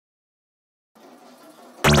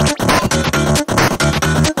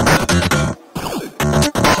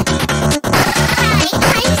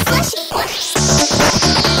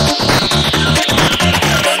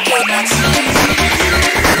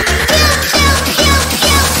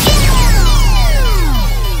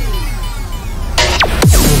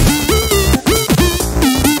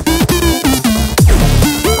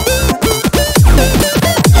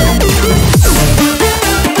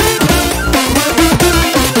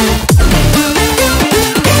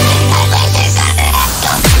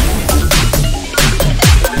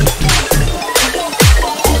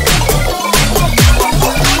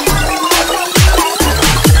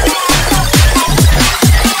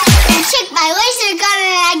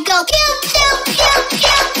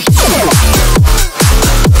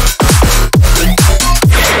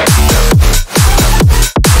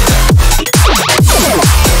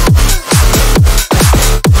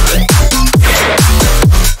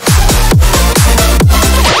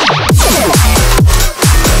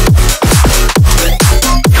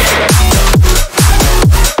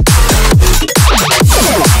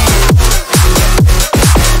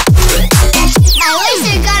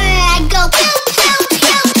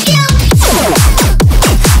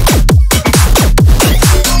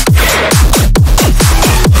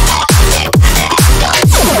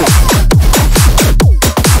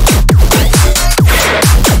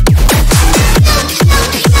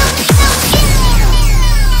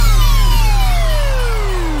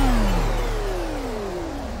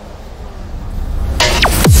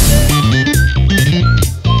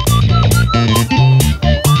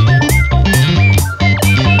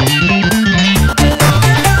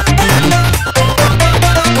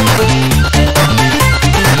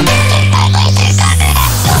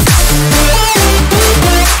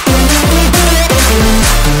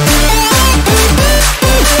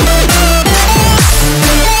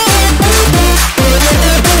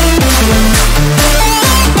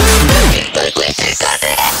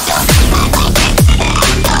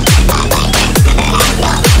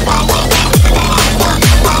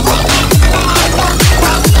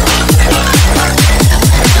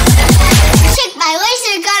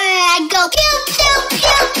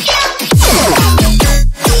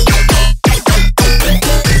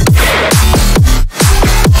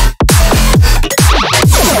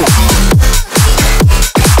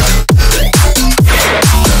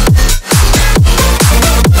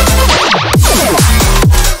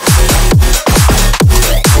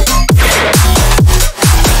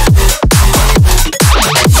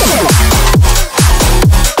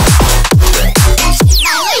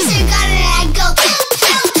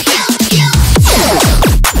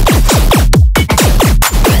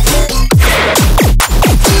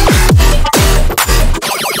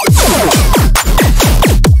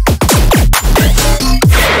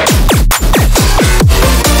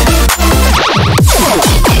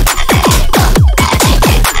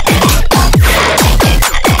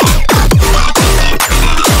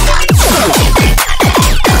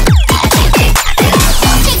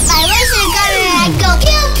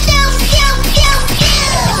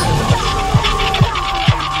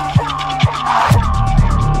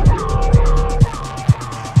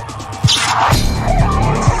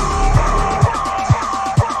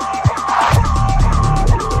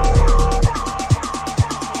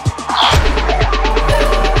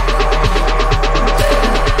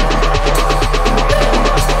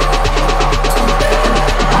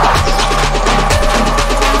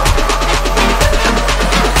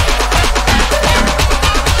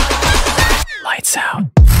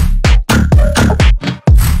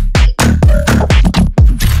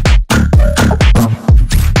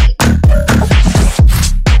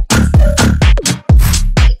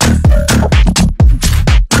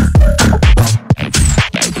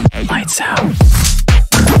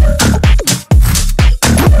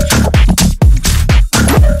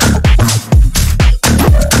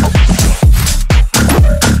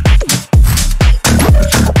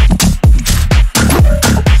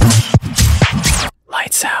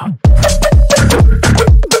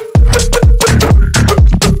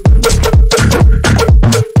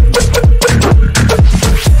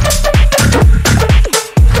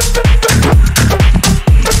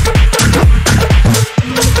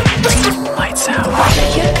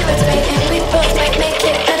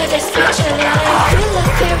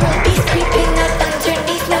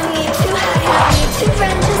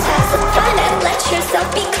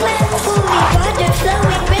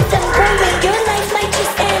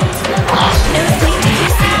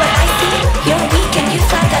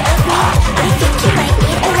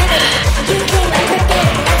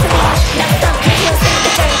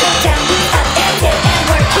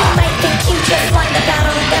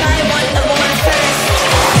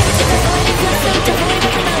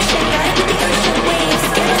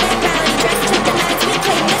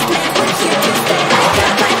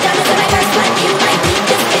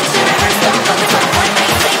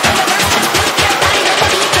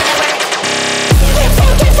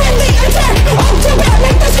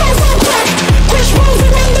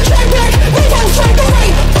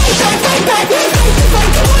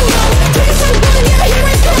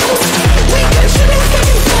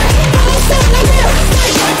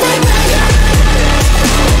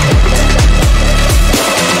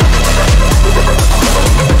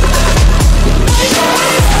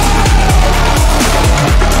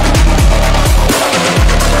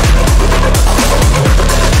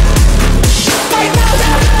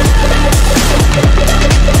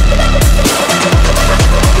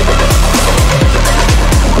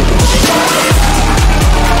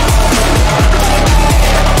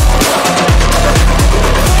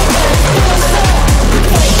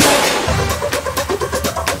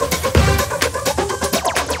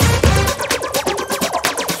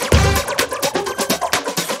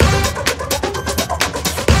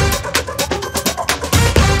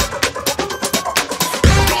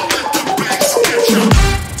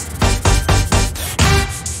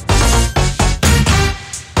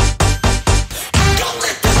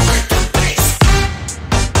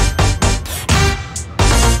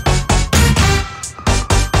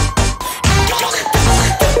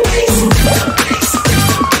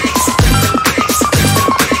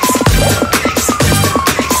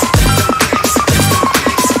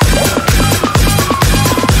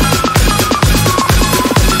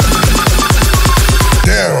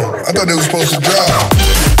thought they were supposed to drive.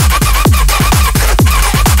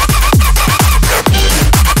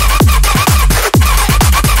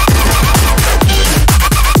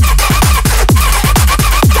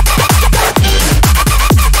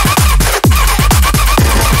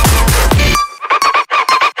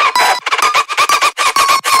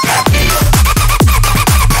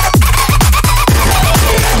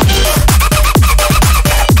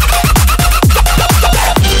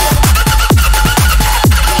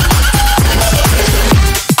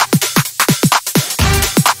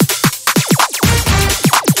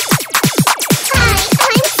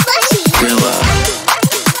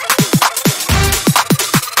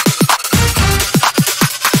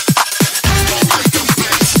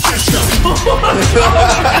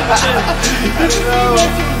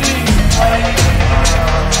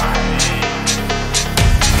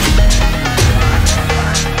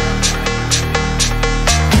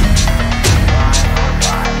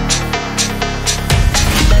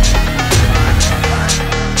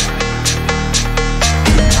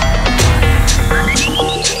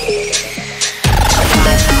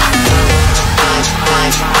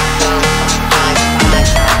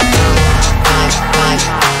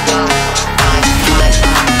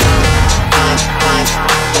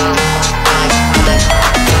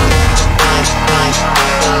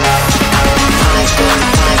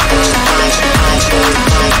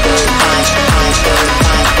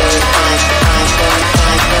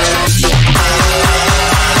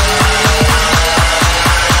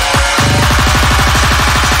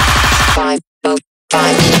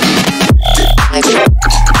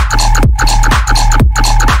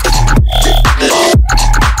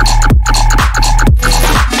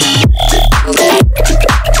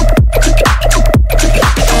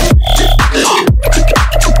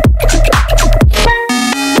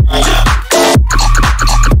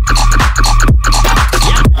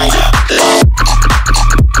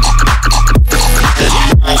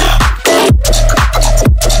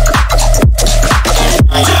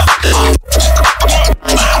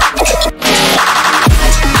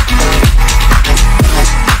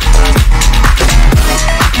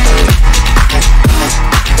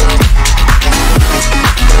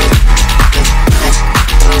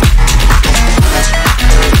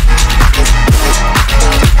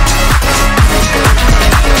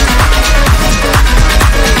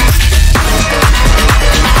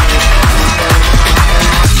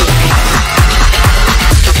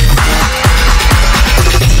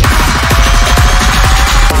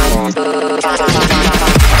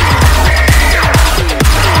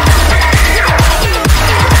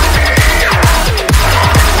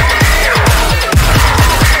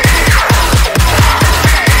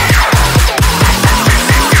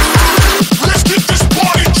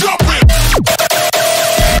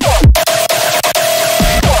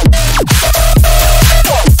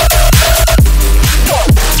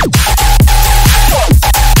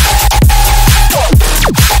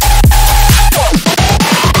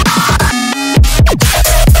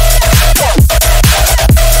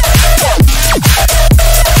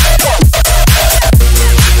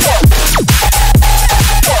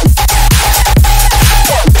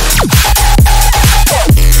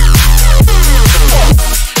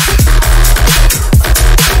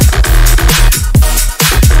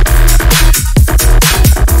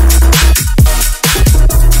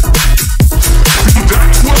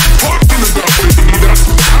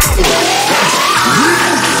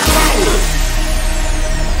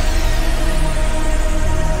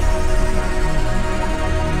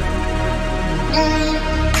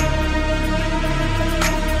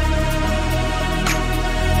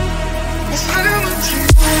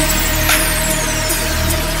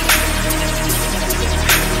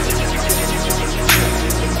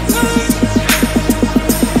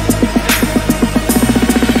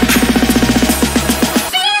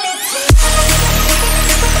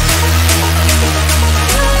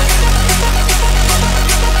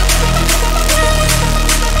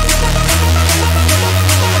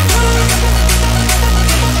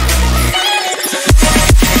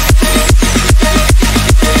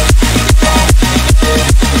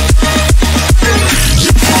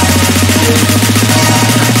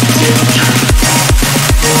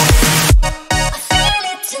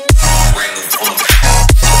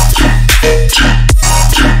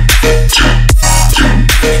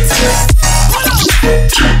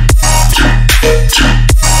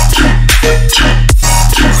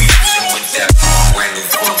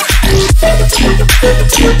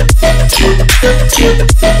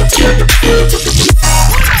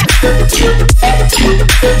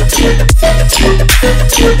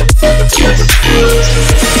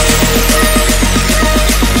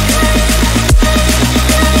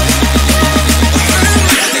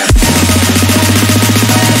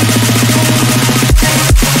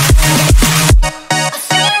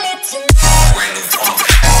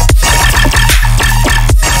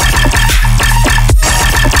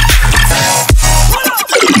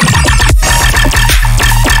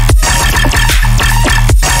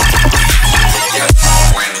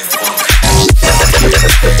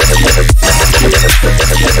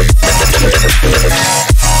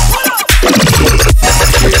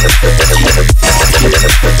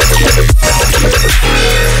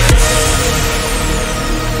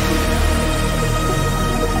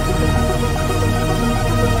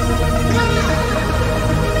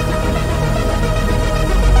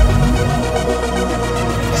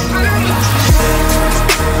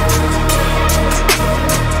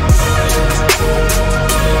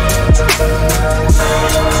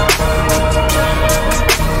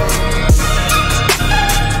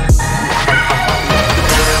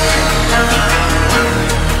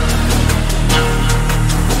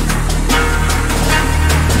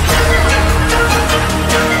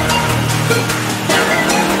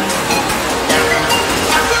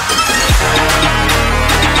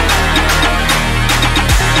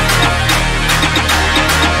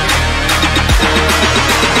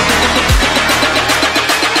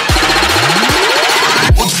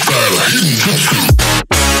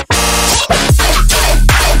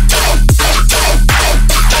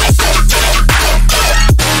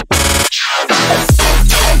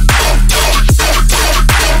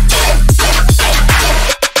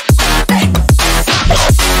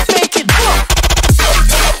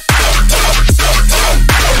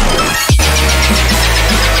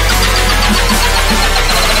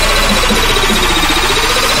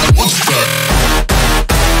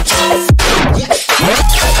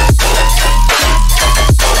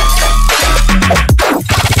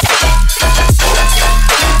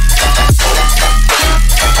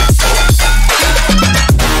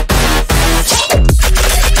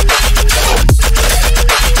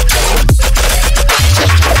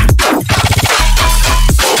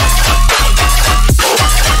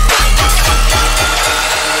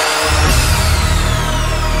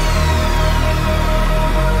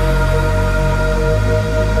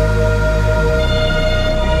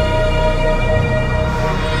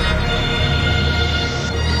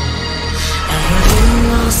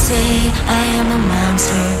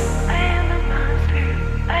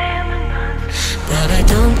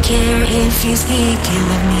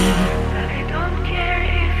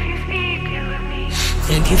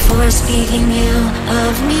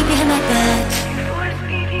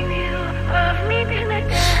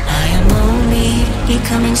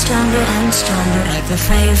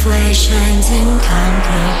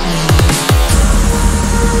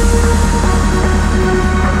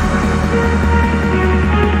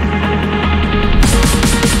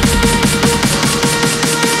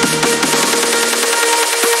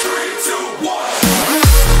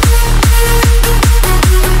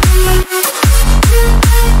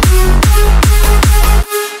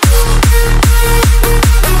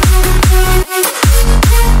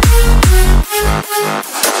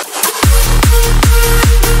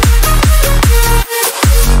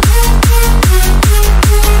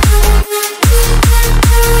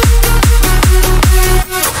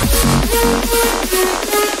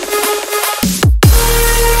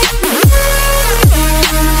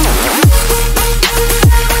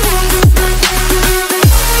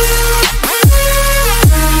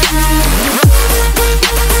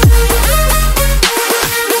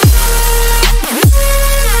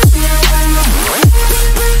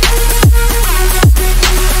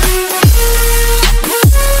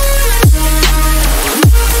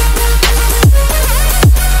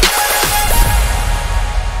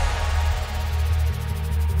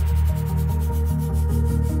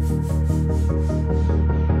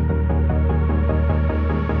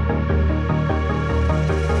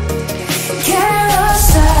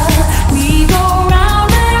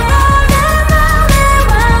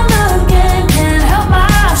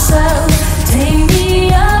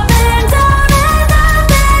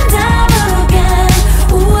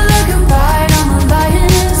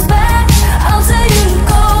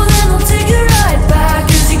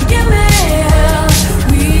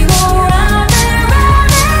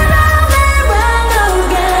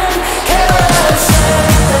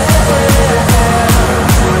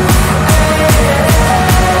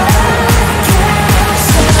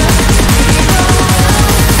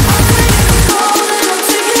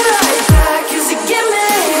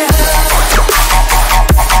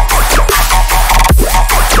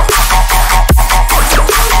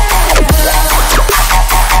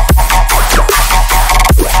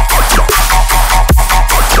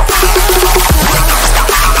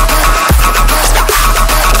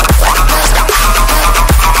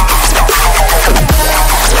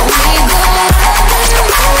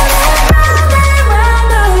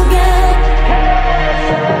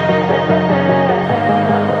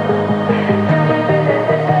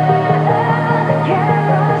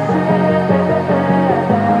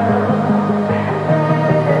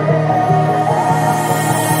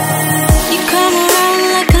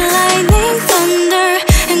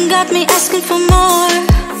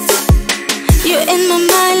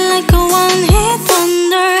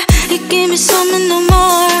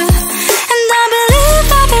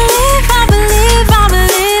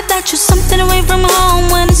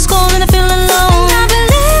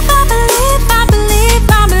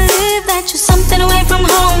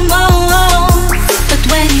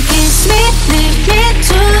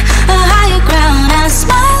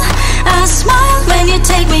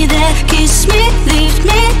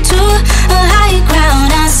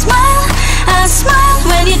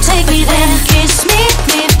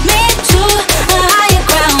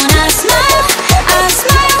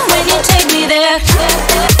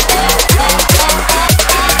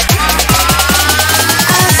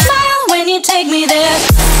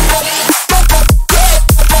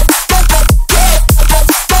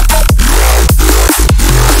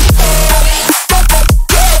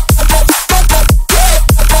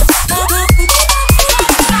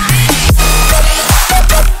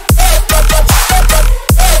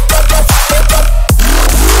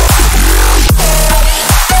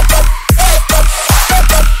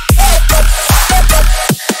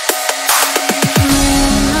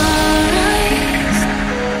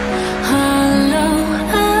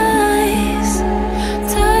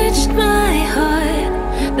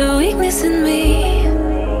 in me.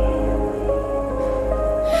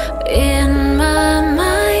 In my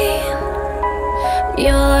mind,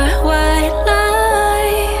 your white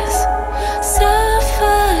lies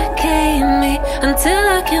suffocate me until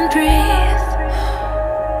I can breathe.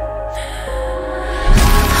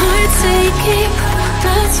 Heart's aching,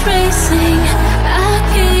 blood's racing. I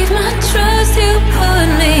gave my trust, you put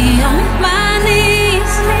me on my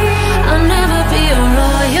knees. I'll never be a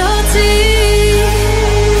royalty.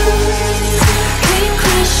 Keep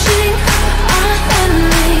crushing our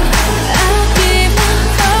enemy. I'll give my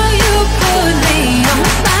all, you put me on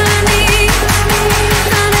my knees.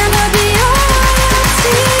 I'll never be a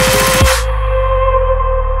royalty.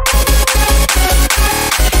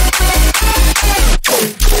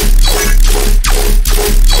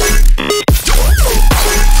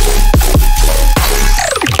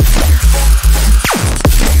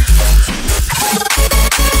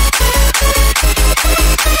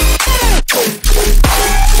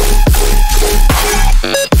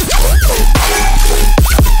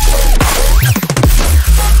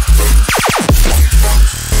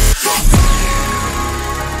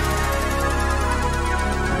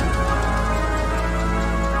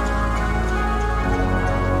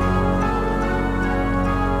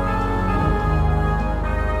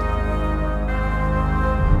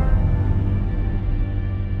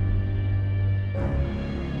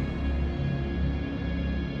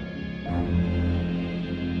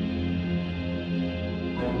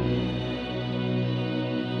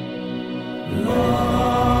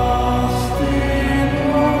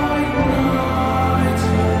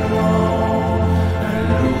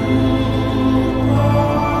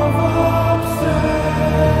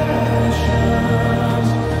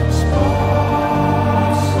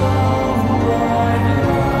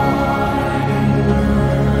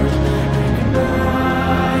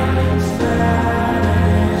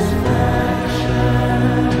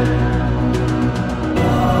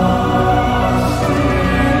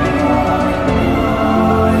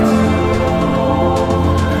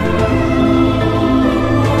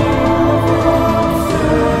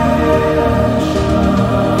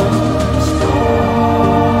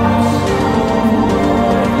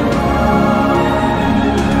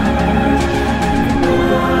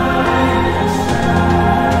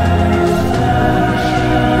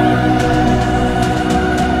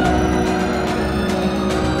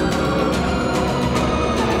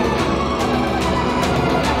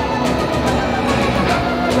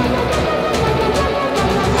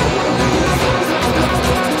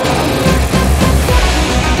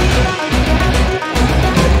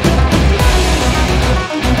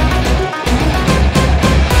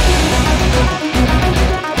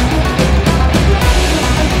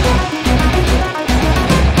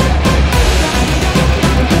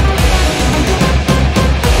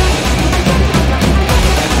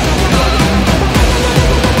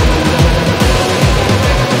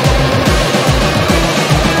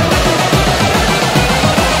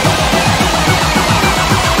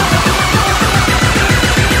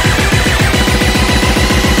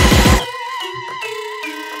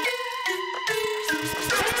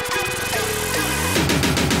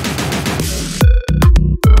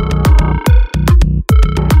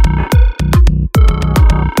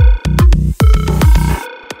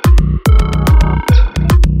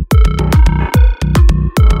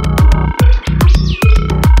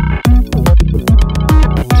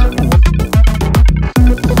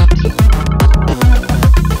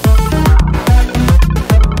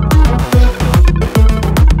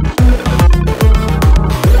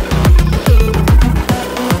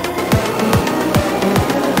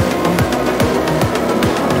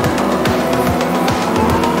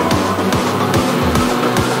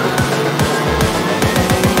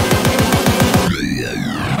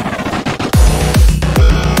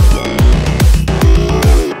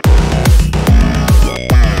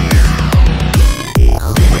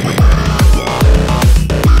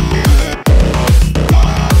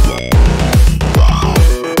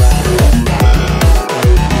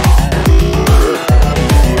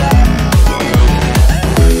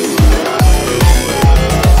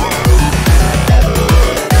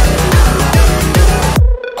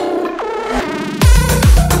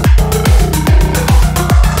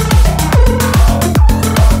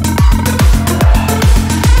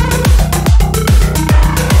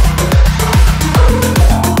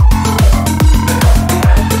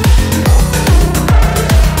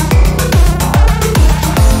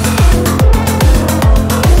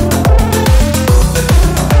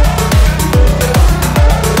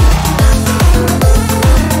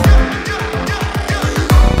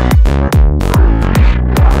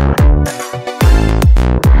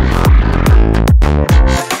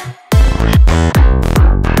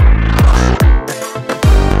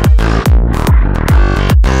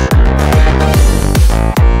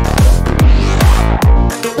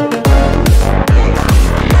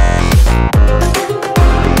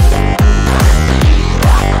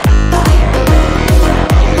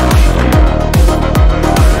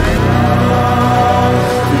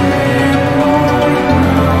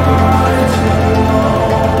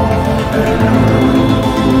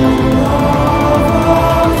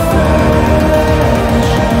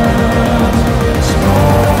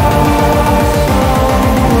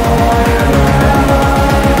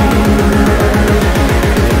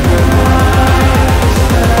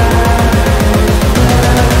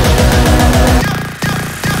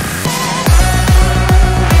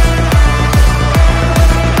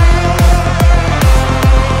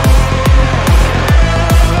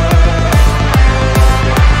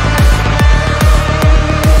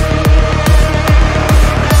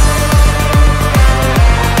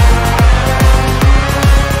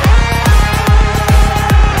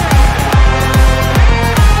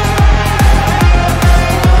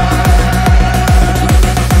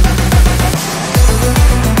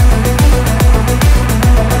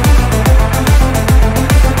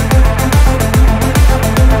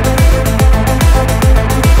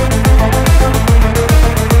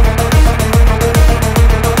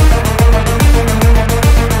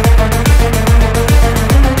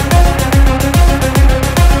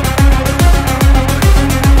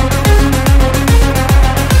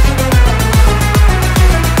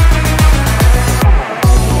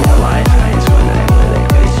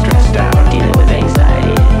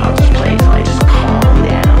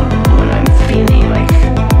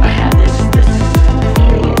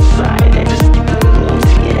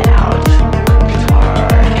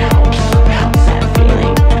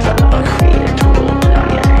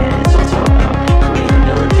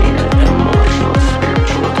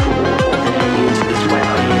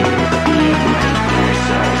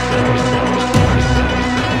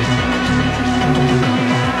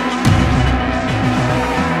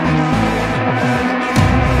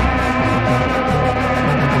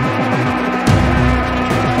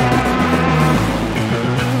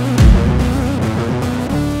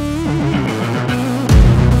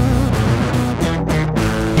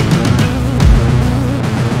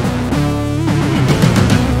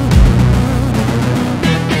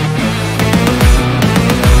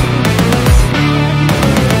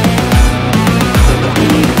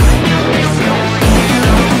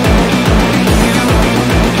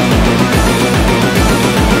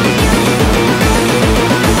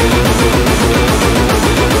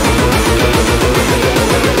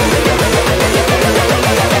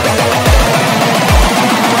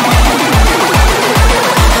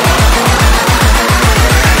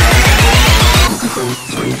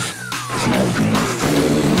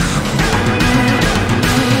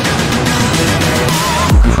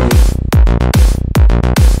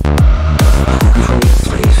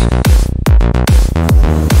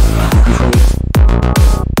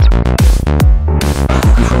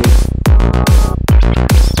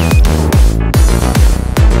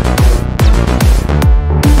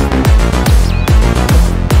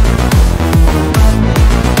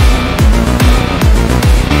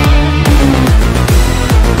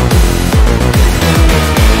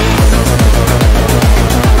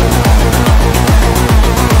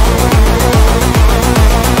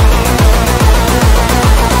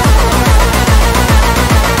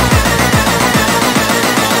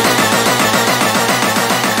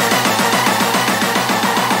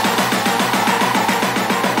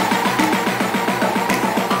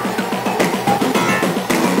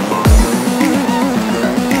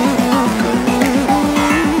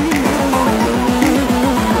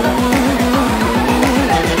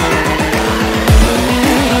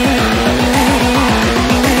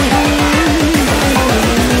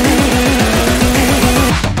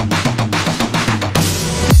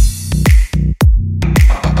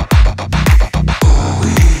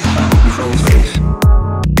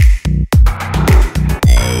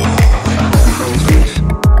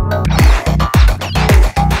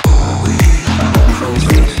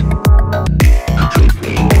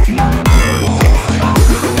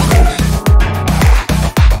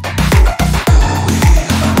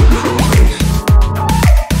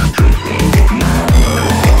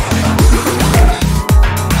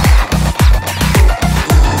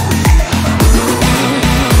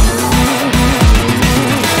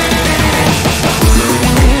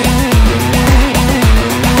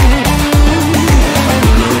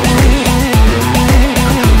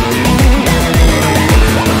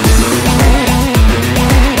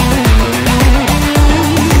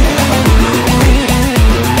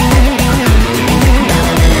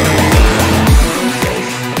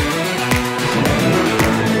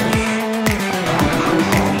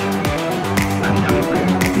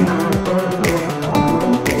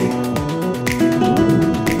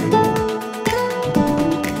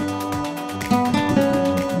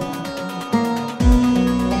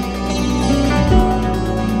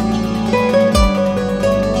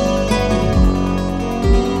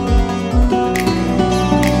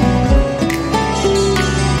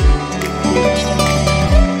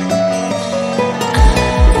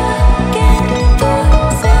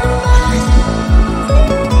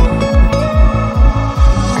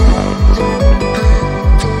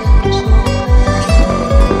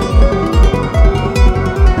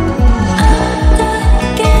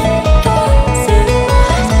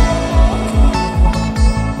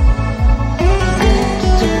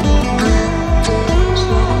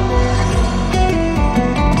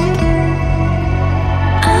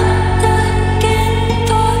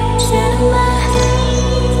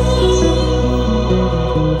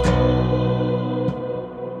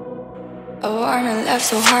 love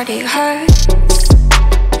so hard it hurts.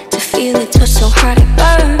 To feel it touch so hard it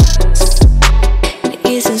burns. And it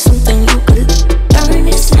isn't something you could learn,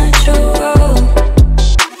 it's natural.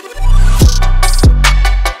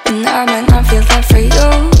 And I might not feel that for you,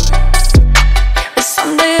 but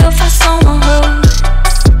someday I'll find someone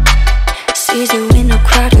who sees you in a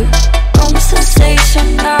crowded room,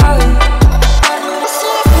 sensational.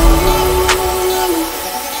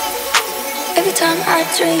 Every time I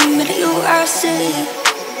dream of you, I see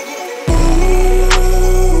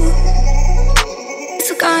it's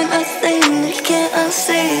the kind of thing that you can't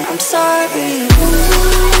unsee. I'm sorry.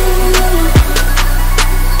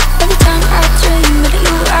 Every time I dream of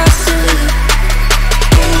you, I see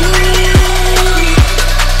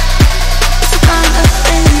it's the kind of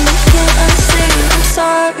thing that you can't unsee. I'm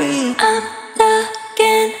sorry. I'm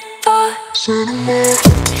looking for cinema,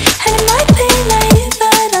 and it might be late,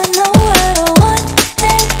 but I know what I want,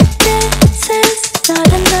 and this is not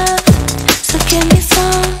enough. So give me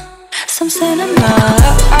some cinema.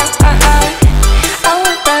 I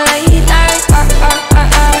want the late night.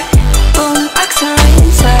 Boom,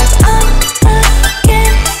 accelerator. I'm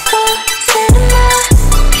looking for cinema,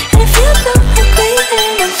 and if you don't agree,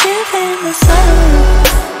 then I'm feeling the sun.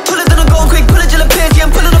 Pull it, then I'm going quick. Pull it, till it pants. Yeah,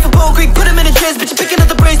 I'm pulling off a bone quick. Put him in a trance, bitch. You're picking up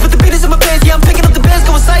the brains, but the beat is in my pants. Yeah, I'm picking up the bands,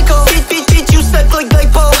 going psycho. Beat, you suck like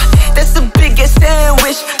lipo. That's the biggest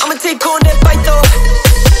sandwich. I'ma take on that bite though.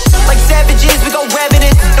 Like savages, we go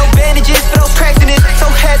ravenous. No bandages for those cracks in it. So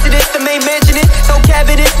hazardous, the main man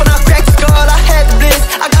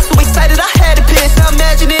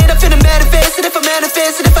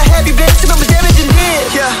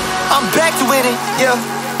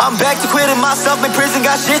myself in prison,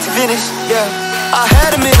 got shit to finish. Yeah, I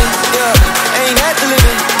had a minute. Yeah, ain't at the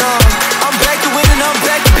limit. No, I'm back to winning. I'm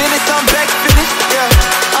back to business. I'm back to finish. Yeah,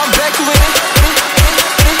 I'm back to winning.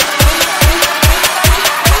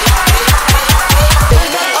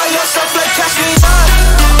 All your stuff like Cashmere.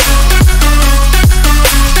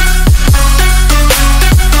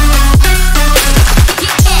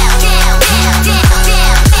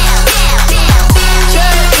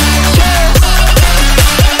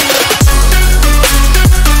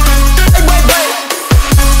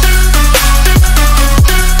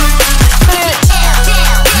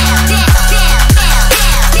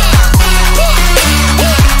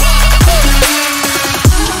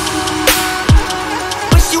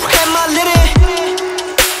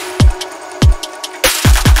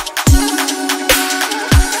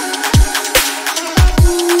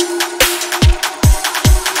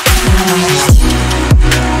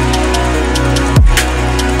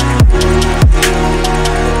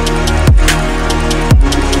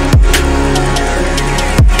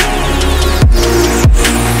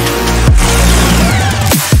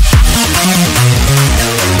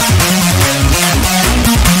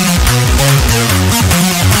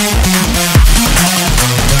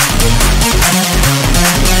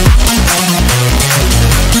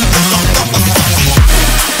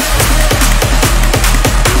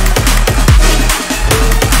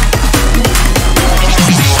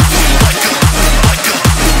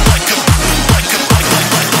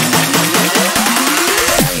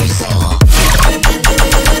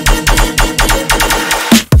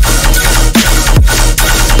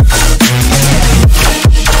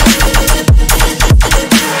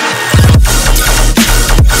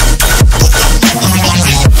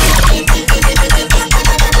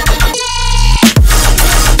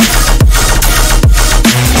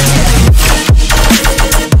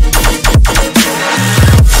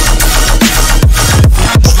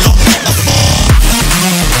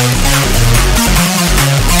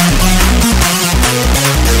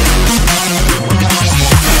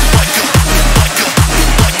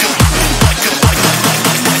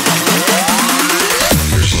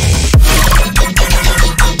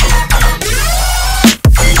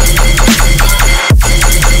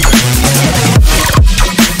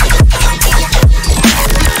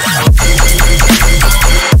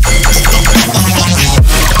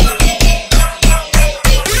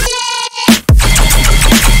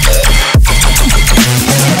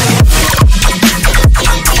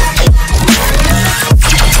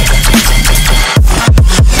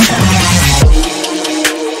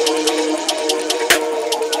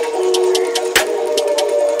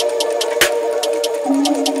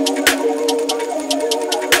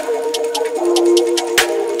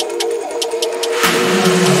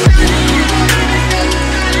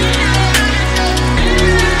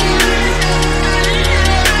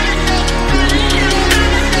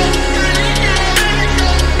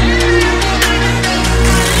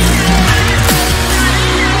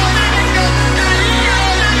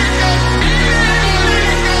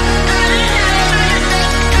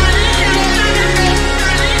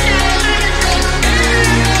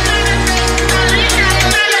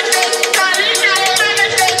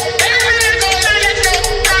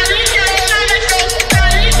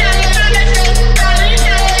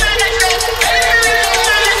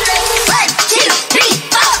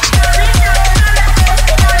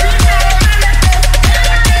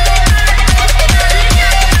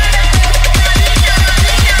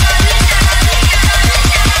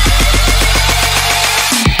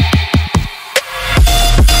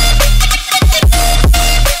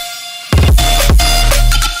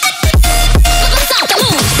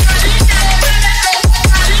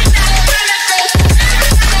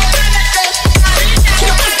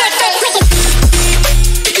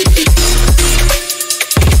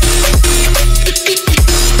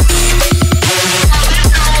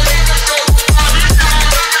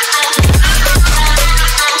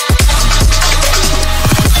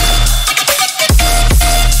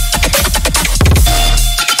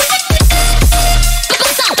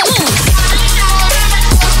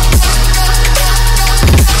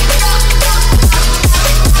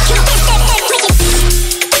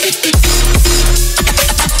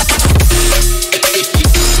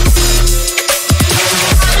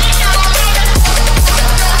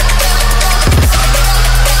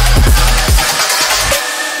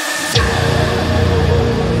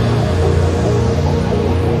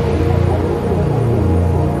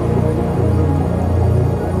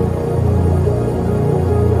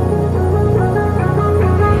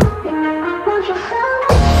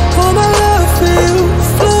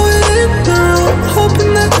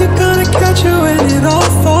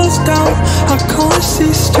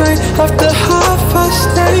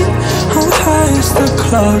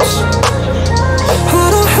 clouds. I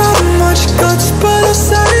don't have much guts, but I'll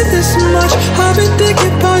say this much. I've been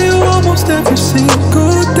thinking about you almost every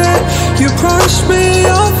single day. You brush me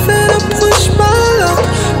off and I push my luck,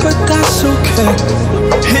 but that's okay.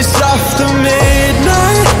 It's after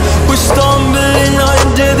midnight, we're stumbling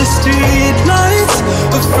under the street lights,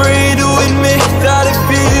 afraid to admit that it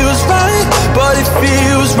feels right, but it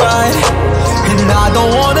feels right, and I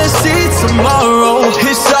don't wanna see tomorrow.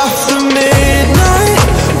 It's after midnight,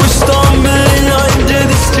 we're stumbling under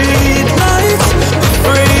the street lights,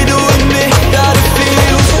 afraid to admit that it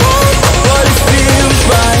feels right, but it feels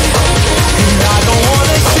right, and I don't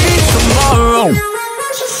wanna see tomorrow.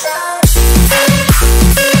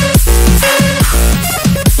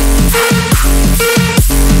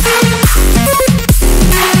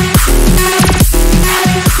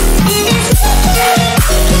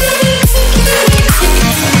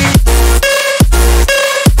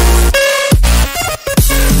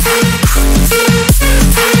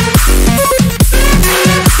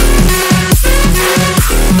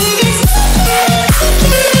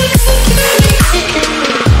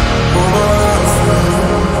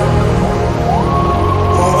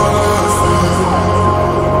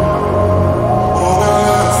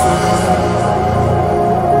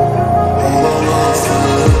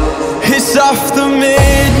 After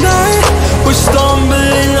midnight, we're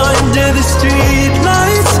stumbling under the street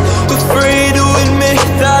lights, afraid to admit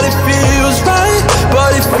that it feels right,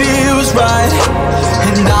 but it feels right,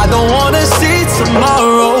 and I don't wanna see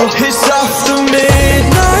tomorrow. It's after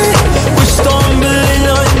midnight, we're stumbling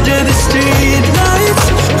under the street lights,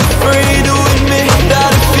 afraid to admit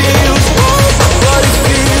that it feels right, but it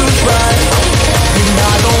feels right, and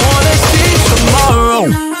I don't wanna see tomorrow.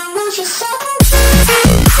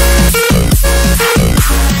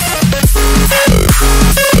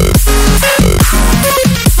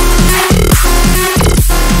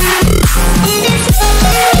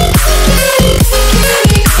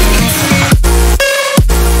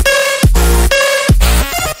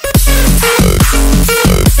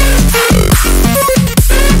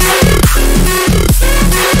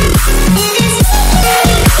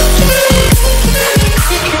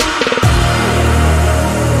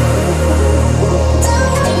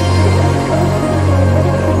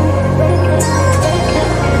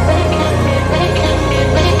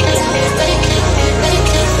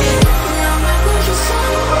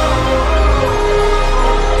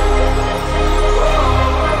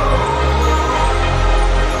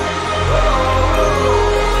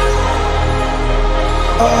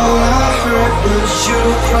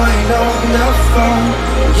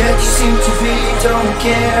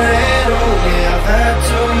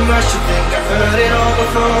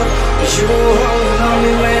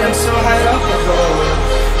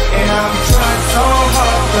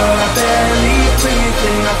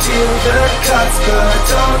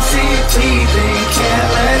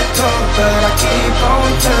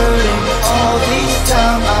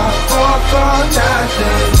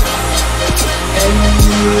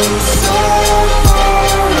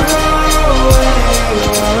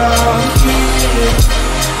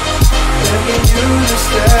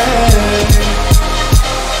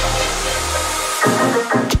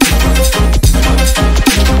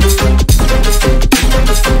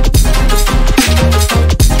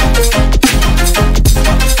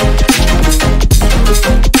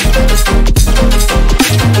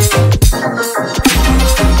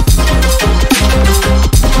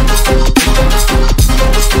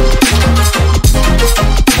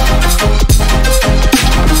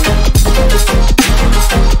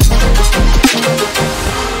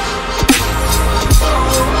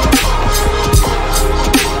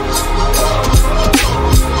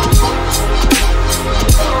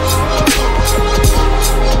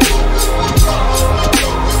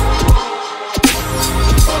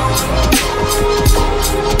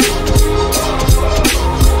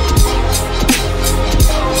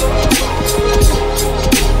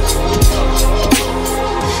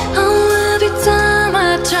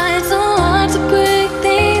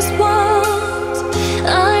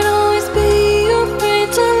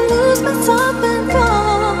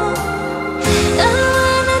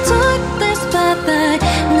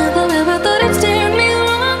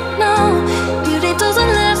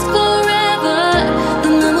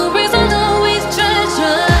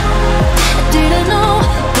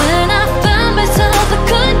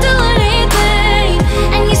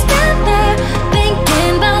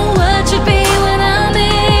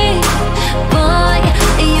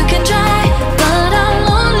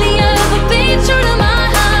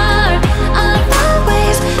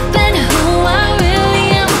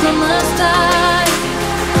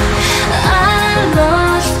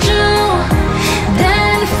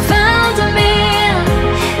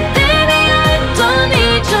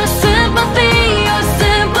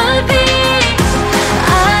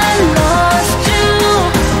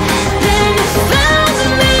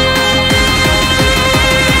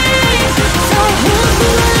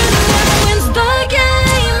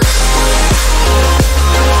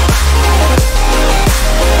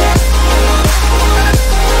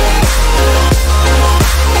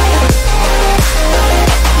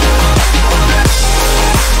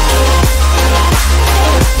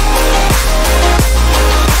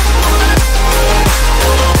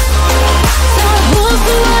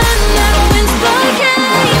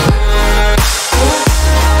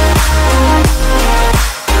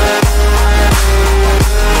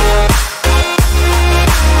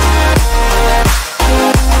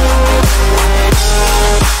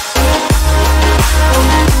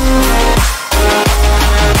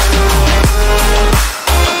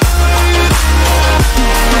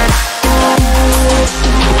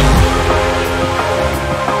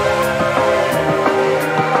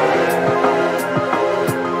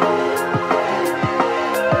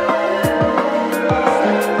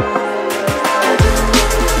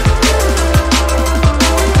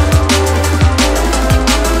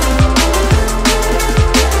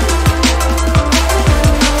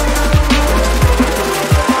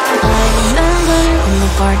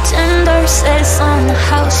 tender says on the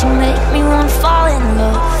house. You make me wanna fall in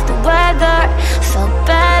love. The weather felt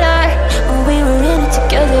better when we were in it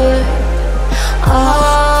together. I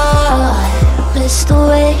miss the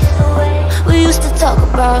way we used to talk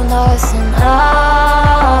about nothing.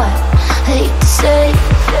 I hate to say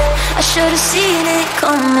I should've seen it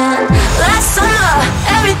coming. Last summer,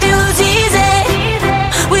 everything was easy.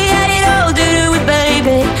 We had it all to do with,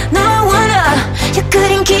 baby. No wonder you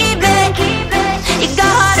couldn't keep it. It got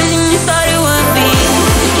harder than you thought it would be.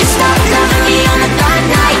 You stopped loving me on the dark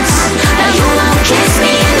nights. Now you won't kiss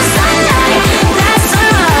me in the sunlight. Last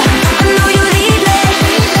summer, I know you leave me.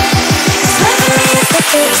 Slipping me is the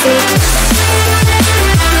picture.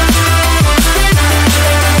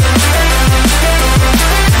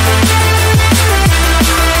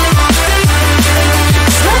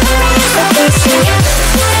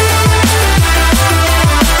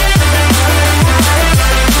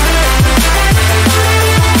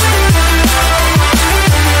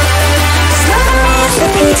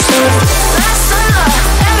 Last summer,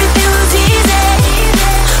 everything was easy.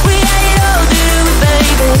 We had it all to do with,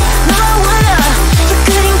 baby. No wonder you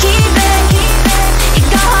couldn't keep it. It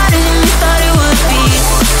got harder than you thought it would be.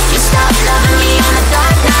 You stopped loving me on the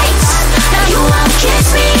dark nights. Now you won't kiss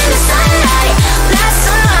me in the sunlight. Last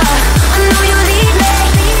summer, I know you leave me.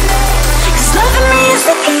 'Cause loving me is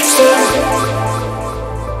the easy.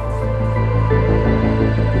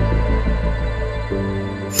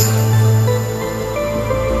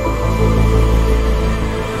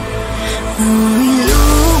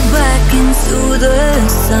 To the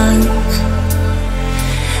sun,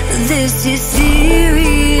 this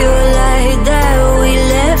ethereal light that we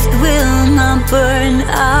left will not burn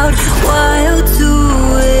out. While to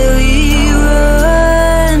where we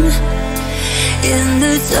run, in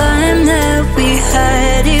the time that we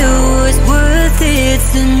had, it was worth it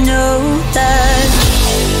to know that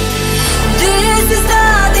this is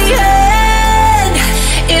not the end.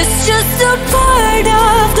 It's just a part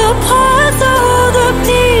of the puzzle, the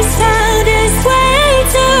piece that is way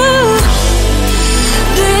too.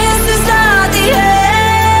 This is not the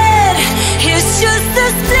end. It's just a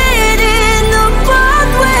split in the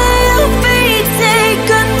pathway of fate. Take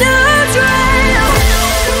a new trail.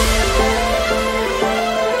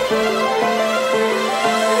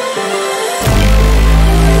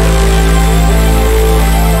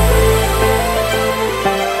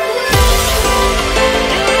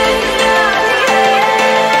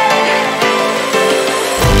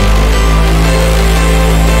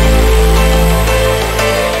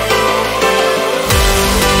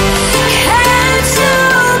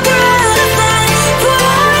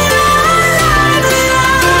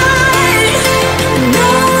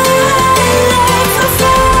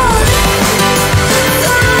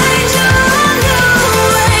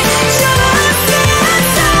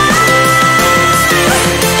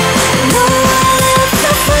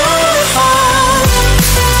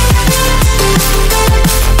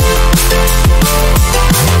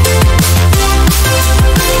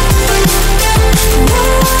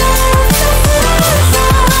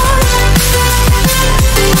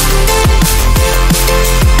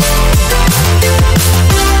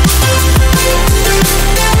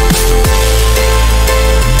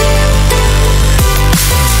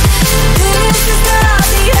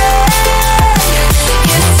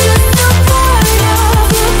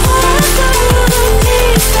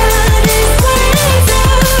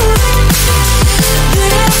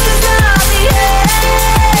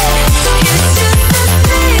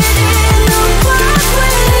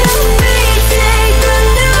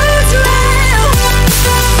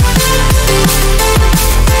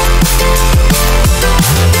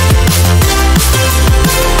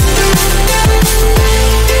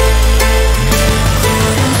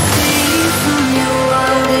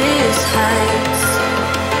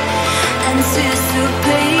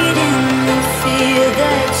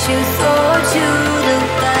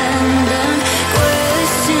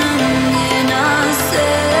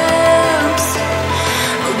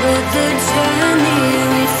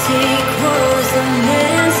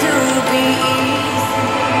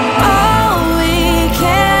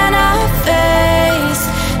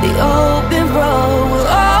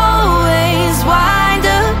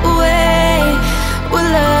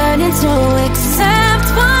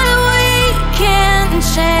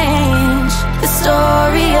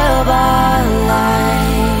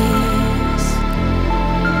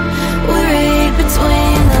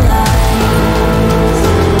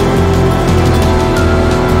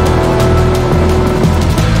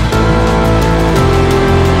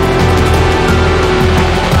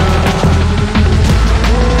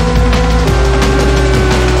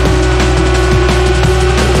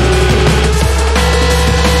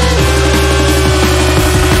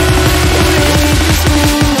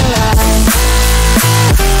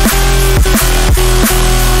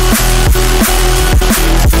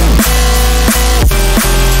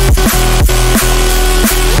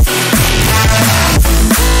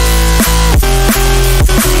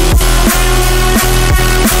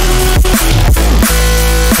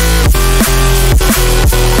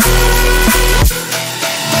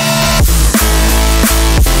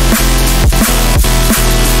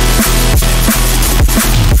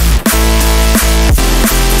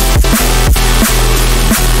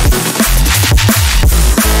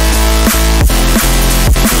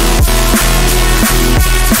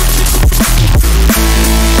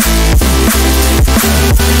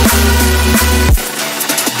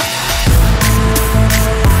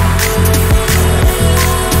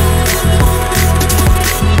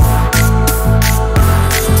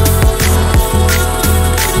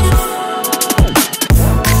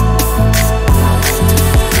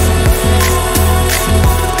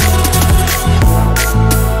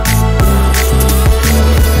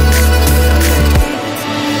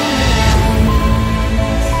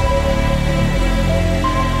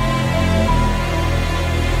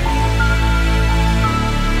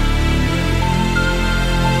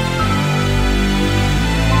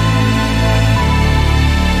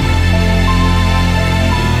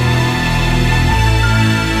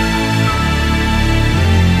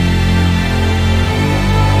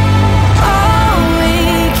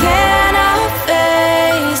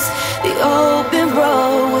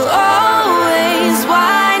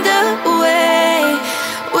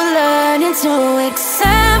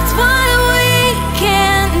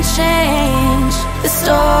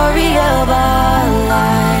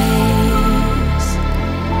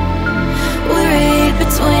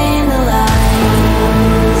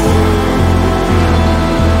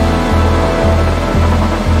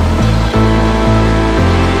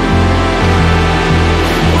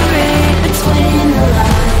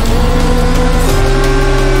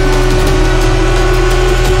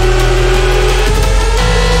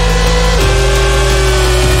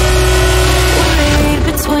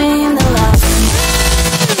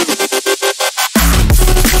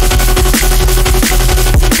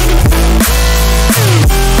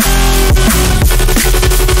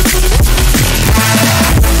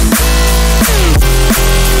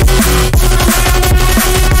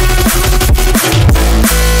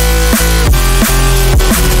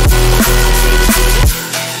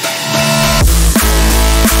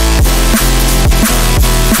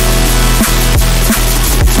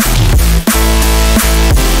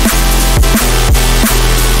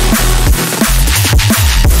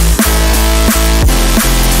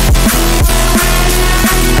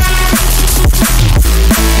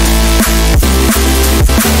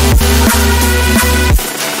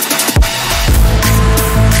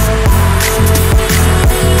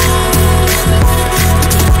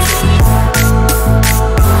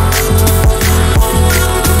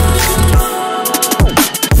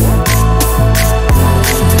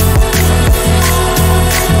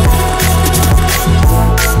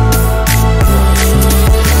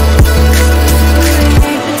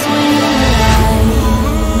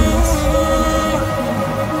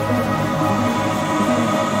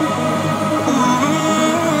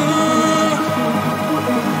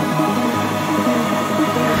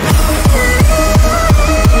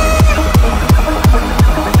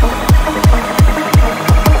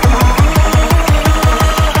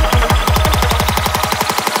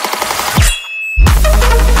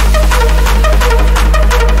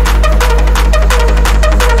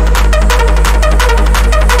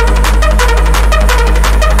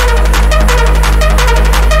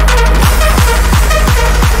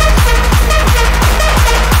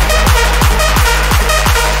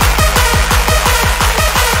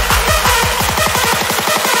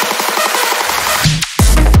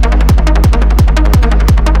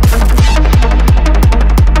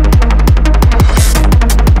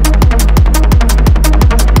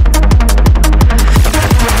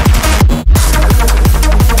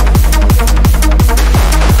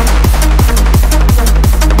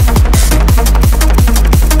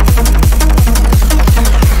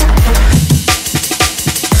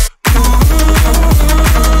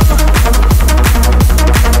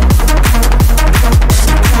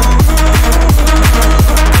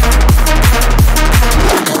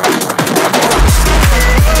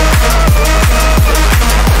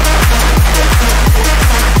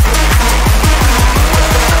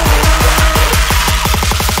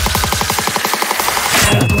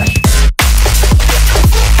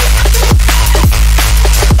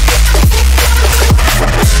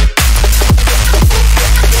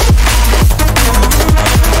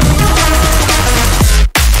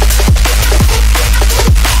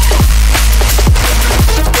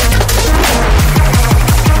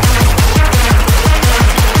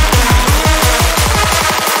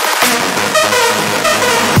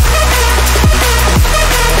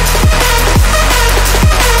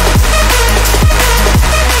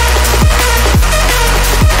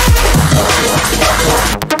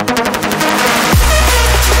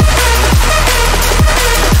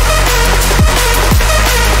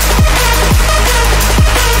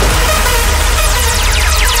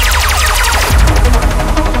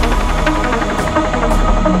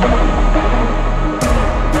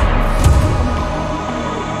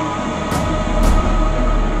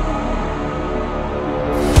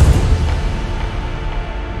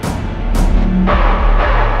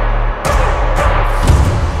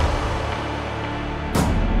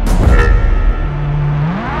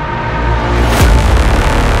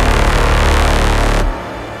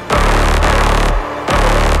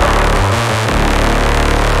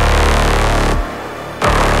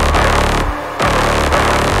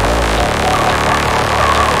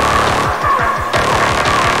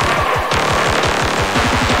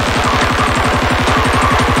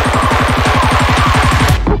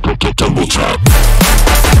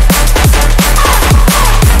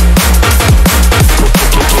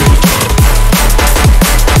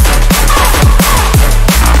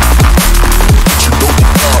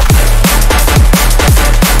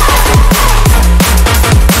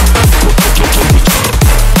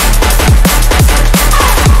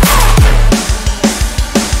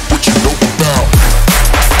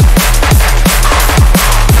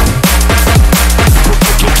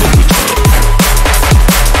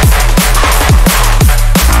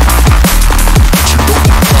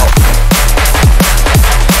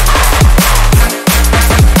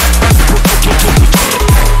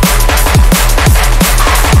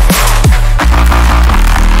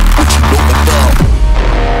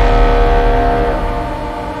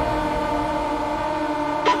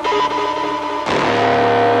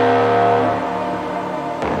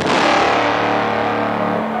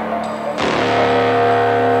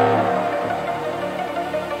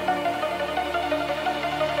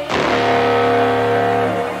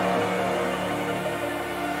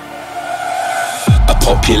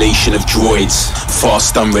 Population of droids,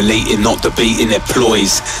 fast unrelated, not debating their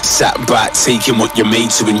ploys. Sat back, taking what you're made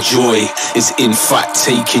to enjoy is in fact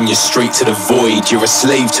taking you straight to the void. You're a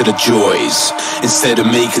slave to the joys. Instead of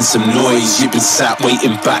making some noise, you've been sat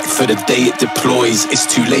waiting back for the day it deploys. It's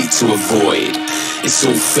too late to avoid. It's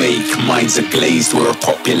all fake, minds are glazed. We're a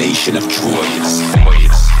population of droids.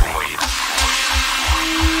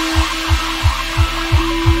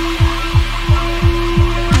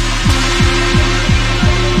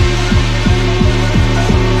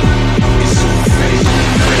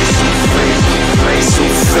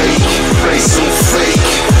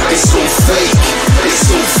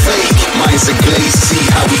 See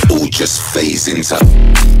how we all just phase into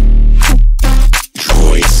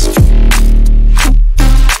droids.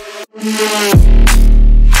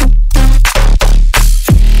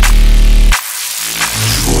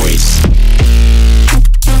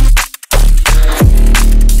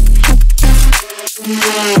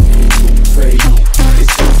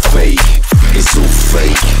 It's all fake. It's all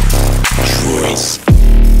fake. Droids.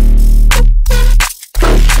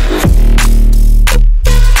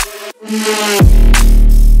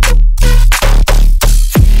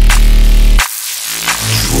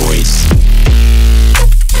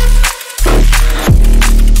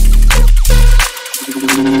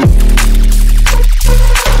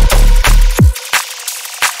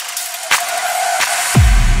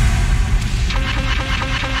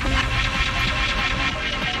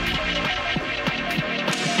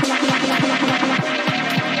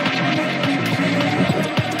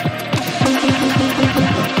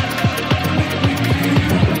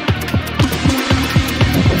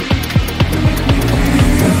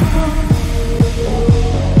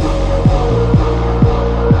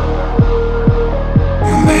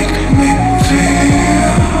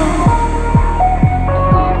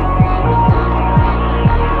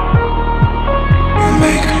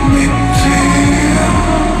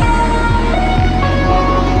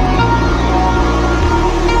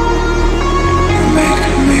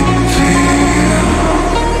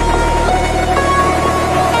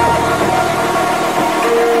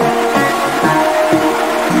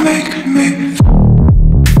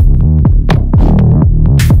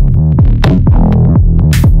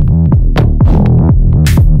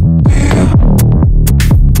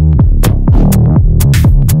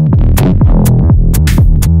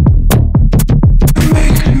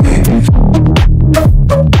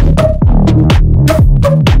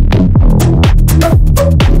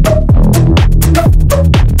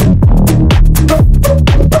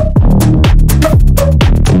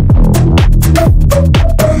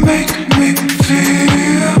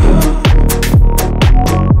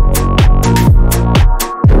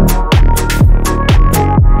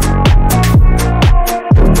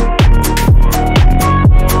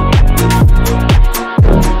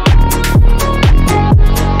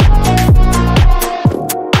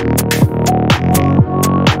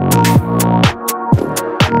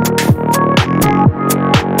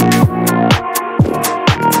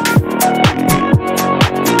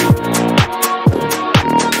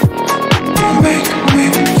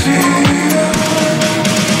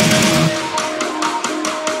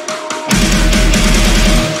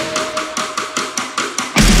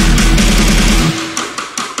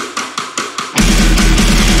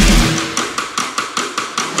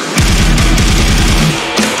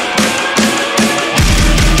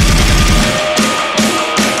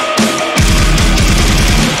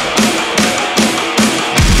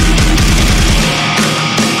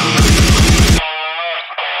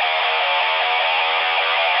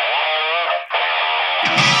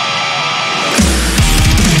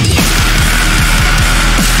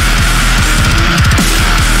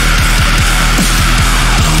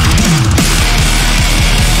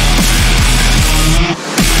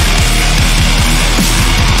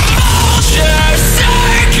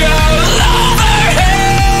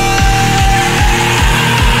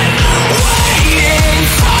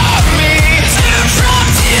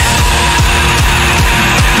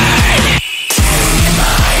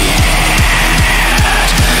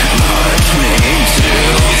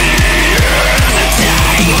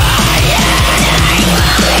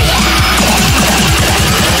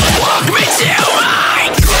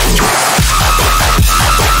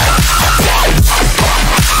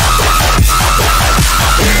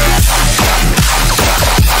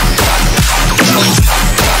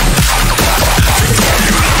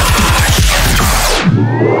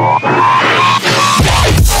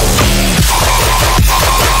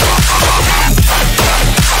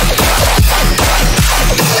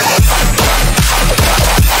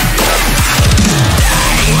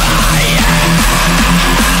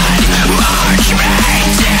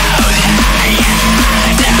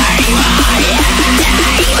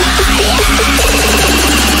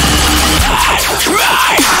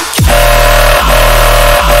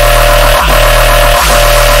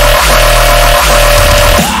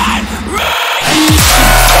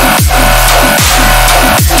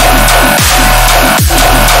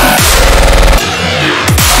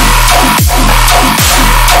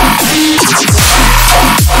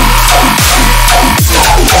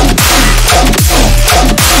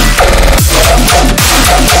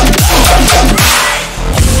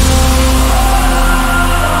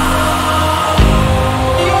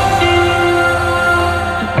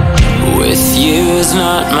 is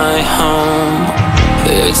not my home.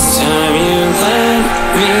 It's time you let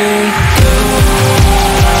me